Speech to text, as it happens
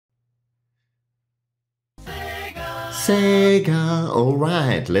Sega!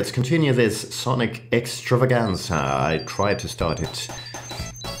 Alright, let's continue this Sonic extravaganza. I tried to start it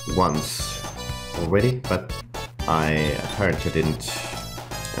once already, but I apparently didn't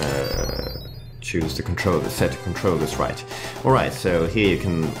choose the controller, set the controllers right. Alright, so here you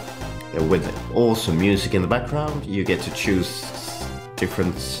can, with awesome music in the background, you get to choose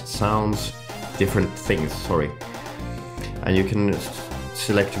different sounds, different things, sorry. And you can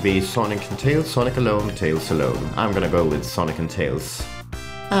select to be Sonic and Tails, Sonic alone, Tails alone. I'm gonna go with Sonic and Tails.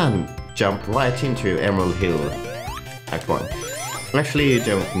 And jump right into Emerald Hill Act 1. Actually, you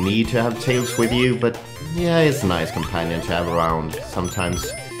don't need to have Tails with you, but yeah, it's a nice companion to have around.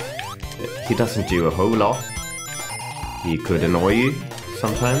 Sometimes he doesn't do a whole lot. He could annoy you,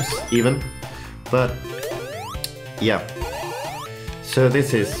 sometimes, even. But yeah. So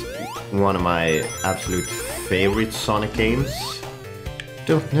this is one of my absolute favorite Sonic games.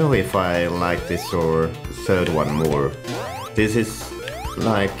 Don't know if I like this or the third one more. This is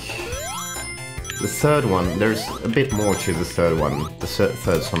like the third one. There's a bit more to the third one, the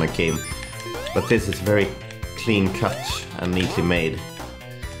third Sonic game, but this is very clean cut and neatly made.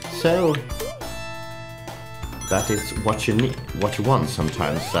 So that is what you need, what you want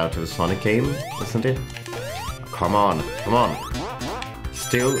sometimes out of a Sonic game, isn't it? Come on, come on.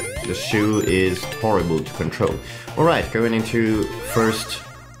 Still, the shoe is horrible to control. Alright, going into first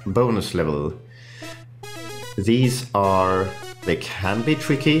bonus level. These are... they can be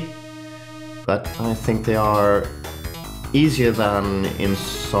tricky, but I think they are easier than in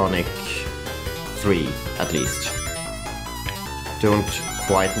Sonic 3, at least. Don't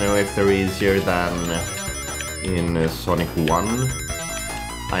quite know if they're easier than in Sonic 1.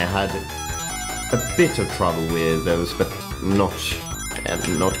 I had a bit of trouble with those, but not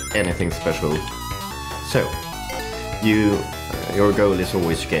anything special. So, your goal is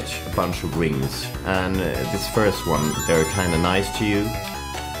always to get a bunch of rings, and this first one, they're kind of nice to you,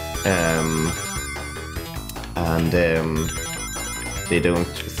 and they don't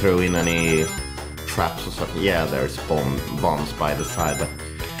throw in any traps or something. Yeah, there's bombs by the side, but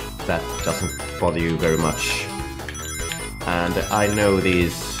that doesn't bother you very much. And I know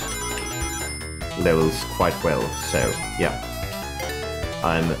these levels quite well, so yeah.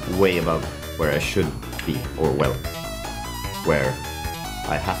 I'm way above where I should be, or well, where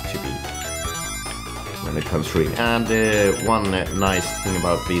I have to be when it comes to ring. And one nice thing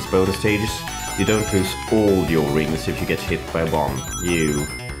about these bonus stages, you don't lose all your rings if you get hit by a bomb. You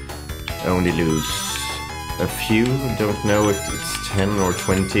only lose a few, don't know if it's 10 or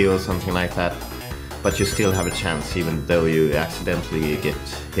 20 or something like that, but you still have a chance even though you accidentally get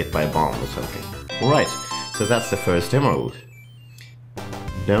hit by a bomb or something. Alright, so that's the first emerald.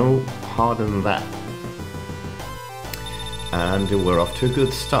 No harder than that. And we're off to a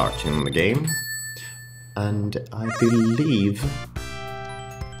good start in the game. And I believe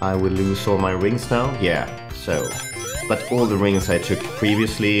I will lose all my rings now. Yeah, so. But all the rings I took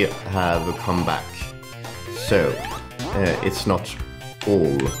previously have come back. So, it's not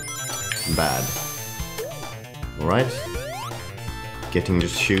all bad. Alright. Getting the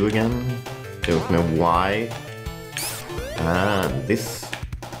shoe again. Don't know why. And this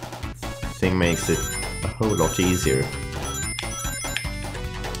thing makes it a whole lot easier.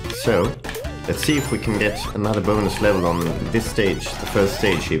 So, let's see if we can get another bonus level on this stage, the first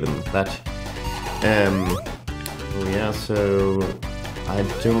stage even. That, yeah, so I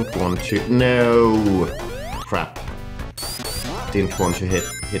don't want to, no! Crap. Didn't want to hit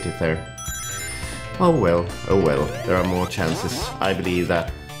it there. Oh well, there are more chances. I believe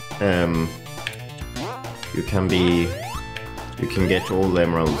that, you can get all the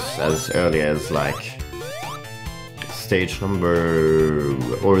emeralds as early as like stage number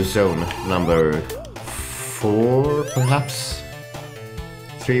or zone number 4 perhaps,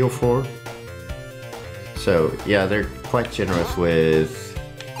 3 or 4. So yeah, they're quite generous with,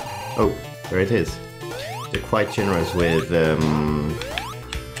 oh, there it is. They're quite generous with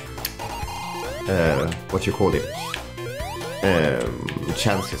what you call it,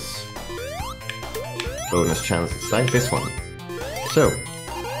 chances, bonus chances like this one. So,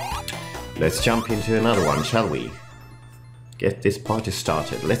 let's jump into another one, shall we? Get this party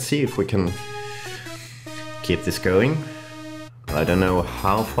started. Let's see if we can keep this going. I don't know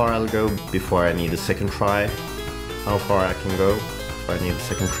how far I'll go before I need a second try. How far I can go if I need a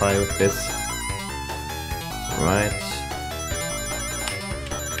second try with this. Alright.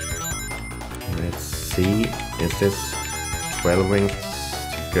 Let's see. Is this 12 rings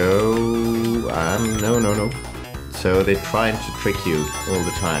to go? No. So they're trying to trick you all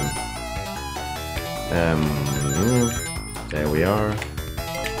the time. There we are.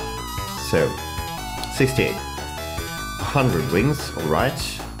 So, 68. 100 wings, alright.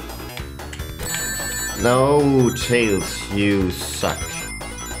 No, Tails, you suck.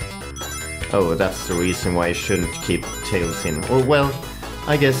 Oh, that's the reason why I shouldn't keep Tails in. Or, well,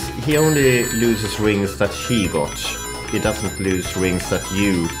 I guess he only loses rings that he got. He doesn't lose rings that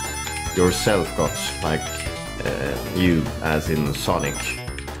you yourself got, like you, as in Sonic.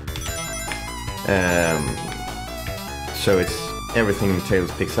 So it's everything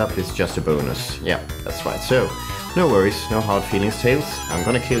Tails picks up is just a bonus. Yeah, that's right. So, no worries, no hard feelings, Tails. I'm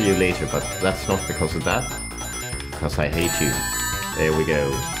gonna kill you later, but that's not because of that. Because I hate you. There we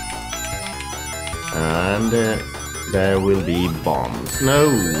go. And there will be bombs.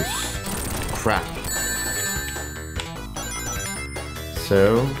 No! Crap.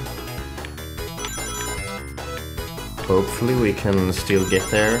 So... hopefully we can still get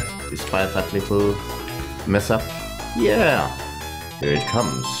there, despite that little mess up. Yeah! Here it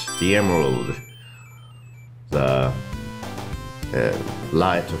comes, the emerald. The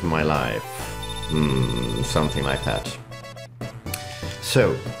light of my life. Something like that.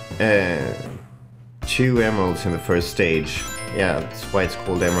 So, 2 emeralds in the first stage. Yeah, that's why it's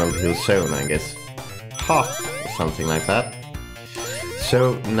called Emerald Hill Zone, I guess. Ha! Or something like that.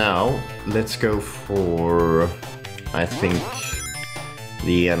 So now, let's go for... I think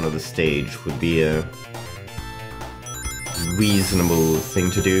the end of the stage would be a reasonable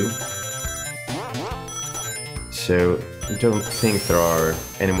thing to do. So, I don't think there are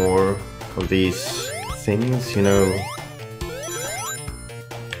any more of these things, you know.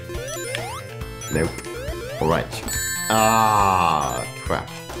 Nope. Alright. Ah, crap.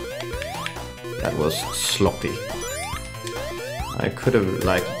 That was sloppy. I could have,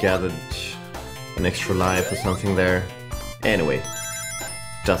 like, gathered an extra life or something there. Anyway,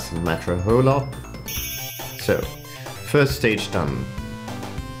 doesn't matter a whole lot. So, first stage done.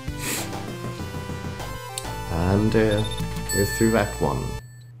 And we're through Act 1.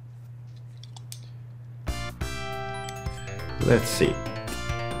 Let's see.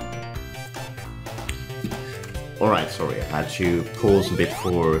 Alright, sorry, I had to pause a bit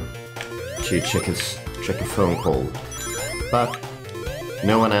to check a phone call. But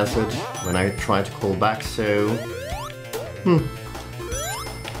no one answered when I tried to call back, so...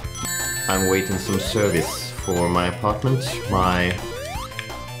 I'm waiting some service for my apartment. My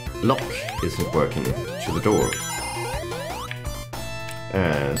lock isn't working to the door.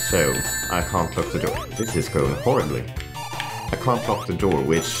 So I can't lock the door. This is going horribly. I can't lock the door,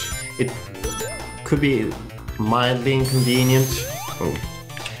 which it could be mildly inconvenient. Oh.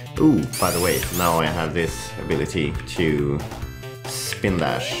 Ooh, by the way, now I have this ability to spin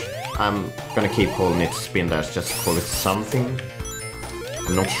dash. I'm gonna keep calling it spin dash just to call it something.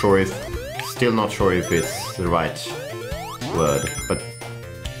 I'm not sure if, still not sure if it's the right word, but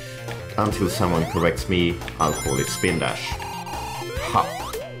until someone corrects me, I'll call it spin dash. Ha!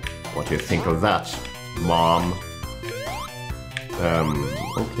 What do you think of that, Mom?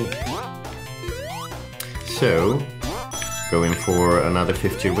 Okay. So, going for another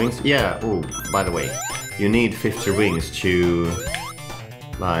 50 rings. Yeah, oh, by the way, you need 50 rings to,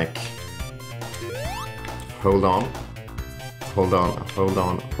 like, hold on.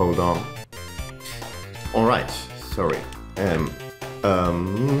 Alright, sorry.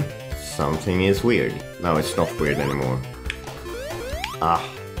 Something is weird. Now it's not weird anymore. Ah.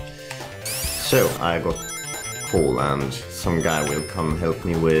 So, I got a call and some guy will come help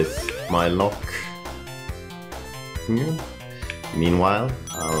me with my lock. Meanwhile,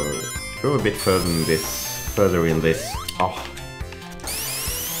 I'll go a bit further in this. Oh.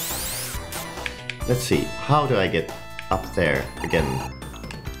 Let's see, how do I get up there again?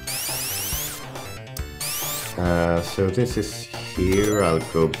 So this is here, I'll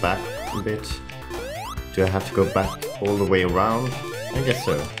go back a bit. Do I have to go back all the way around? I guess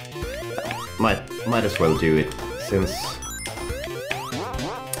so. Might as well do it, since...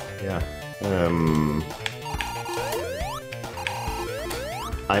 yeah.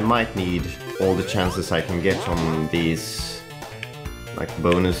 I might need all the chances I can get on these, like,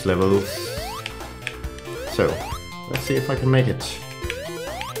 bonus levels. So, let's see if I can make it.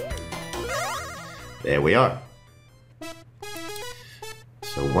 There we are.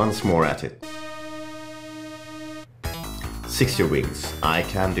 So once more at it. 60 rings. I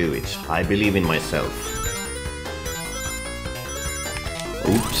can do it. I believe in myself.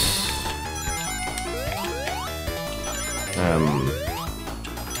 Oops.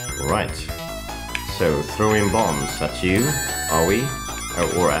 Right. So, throwing bombs at you, are we?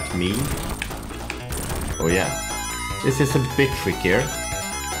 Or at me? Oh yeah. This is a bit trickier.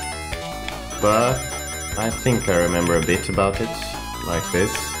 But I think I remember a bit about it. Like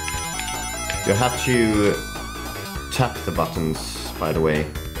this. You have to tap the buttons, by the way,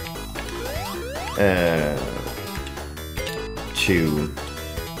 to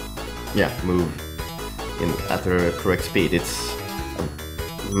move at the correct speed. It's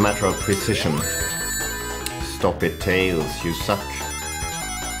a matter of precision. Stop it, Tails, you suck.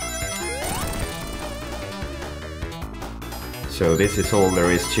 So this is all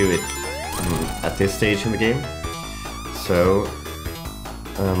there is to it at this stage in the game. So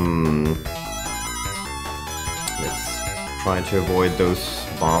let's try to avoid those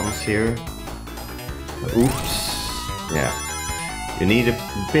bombs here. Oops. Yeah. You need a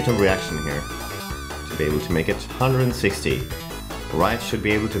bit of reaction here to be able to make it. 160. Right, should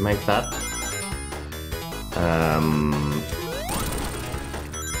be able to make that.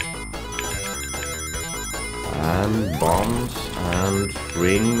 And bombs, and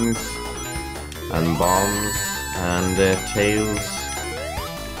rings, and bombs, and tails.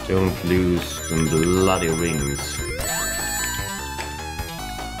 Don't lose them bloody rings.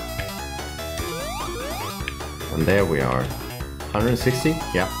 And there we are. 160?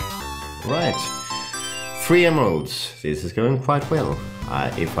 Yeah. Right. 3 emeralds. This is going quite well,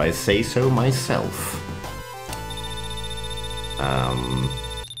 if I say so myself.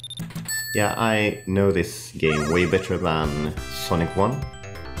 Yeah, I know this game way better than Sonic 1.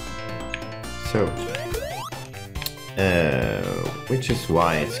 So, which is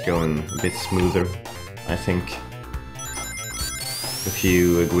why it's going a bit smoother, I think. If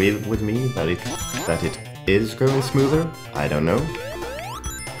you agree with me that it is going smoother, I don't know.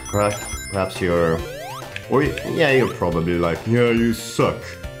 Perhaps you're... Or, yeah, you're probably like, yeah, you suck.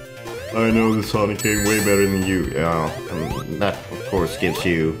 I know the Sonic game way better than you. Yeah, and that, of course, gives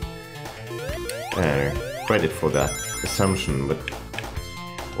you credit for that assumption, but...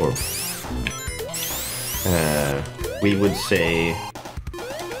 Or... we would say...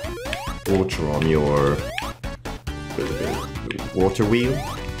 water on your... water wheel?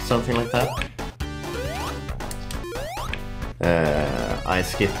 Something like that. I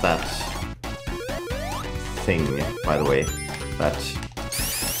skipped that thing, by the way, but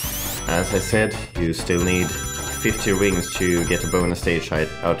as I said, you still need 50 rings to get a bonus stage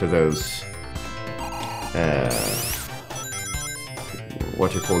out of those,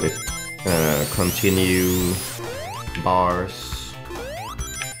 what you call it, continue bars.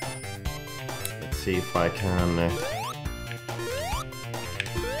 Let's see if I can...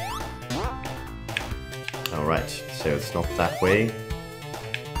 Alright, so it's not that way.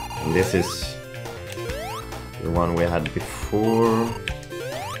 And this is the one we had before.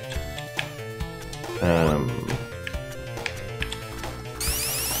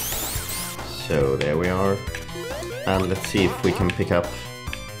 So there we are. And let's see if we can pick up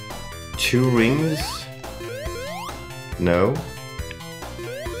 2 rings. No.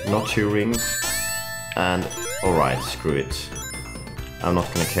 Not 2 rings. And alright, screw it. I'm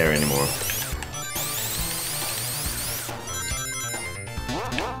not gonna care anymore.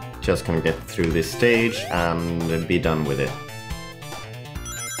 Just gonna get through this stage and be done with it.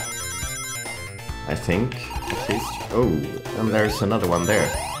 I think, at least. Oh, and there's another one there.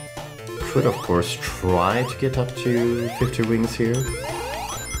 Could, of course, try to get up to 50 rings here.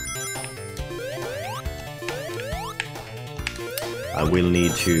 I will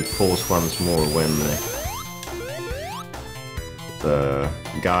need to pause once more when the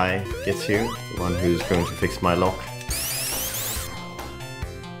guy gets here, the one who's going to fix my lock.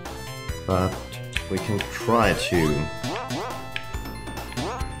 But we can try to.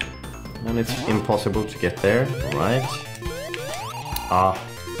 And it's impossible to get there, alright. Ah,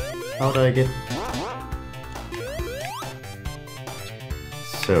 how did I get...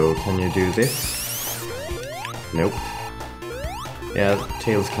 So, can you do this? Nope. Yeah,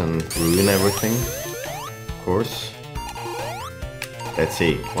 Tails can ruin everything, of course. Let's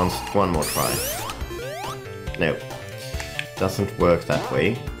see, one more try. No, doesn't work that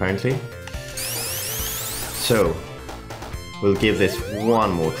way, apparently. So, we'll give this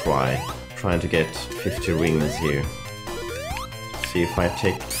one more try, trying to get 50 rings here. See if I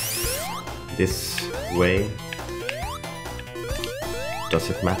take this way. Does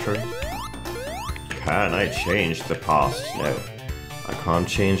it matter? Can I change the past? No, I can't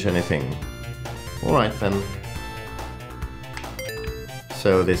change anything. Alright then.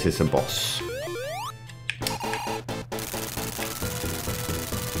 So this is a boss.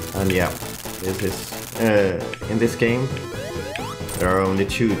 And yeah, this is... in this game, there are only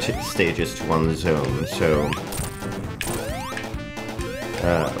 2 stages to one zone, so...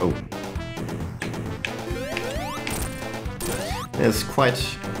 oh. It's quite...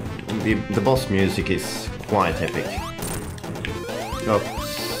 The boss music is quite epic.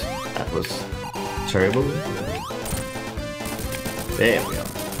 Oops, that was terrible. There we are.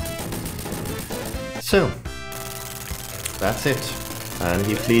 So, that's it. And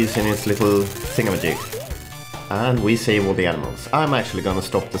he flees in his little thingamajig. And we save all the animals. I'm actually gonna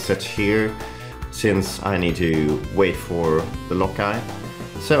stop the set here, since I need to wait for the lock guy.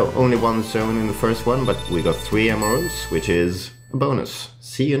 So, only one zone in the first one, but we got 3 emeralds, which is a bonus.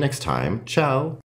 See you next time. Ciao!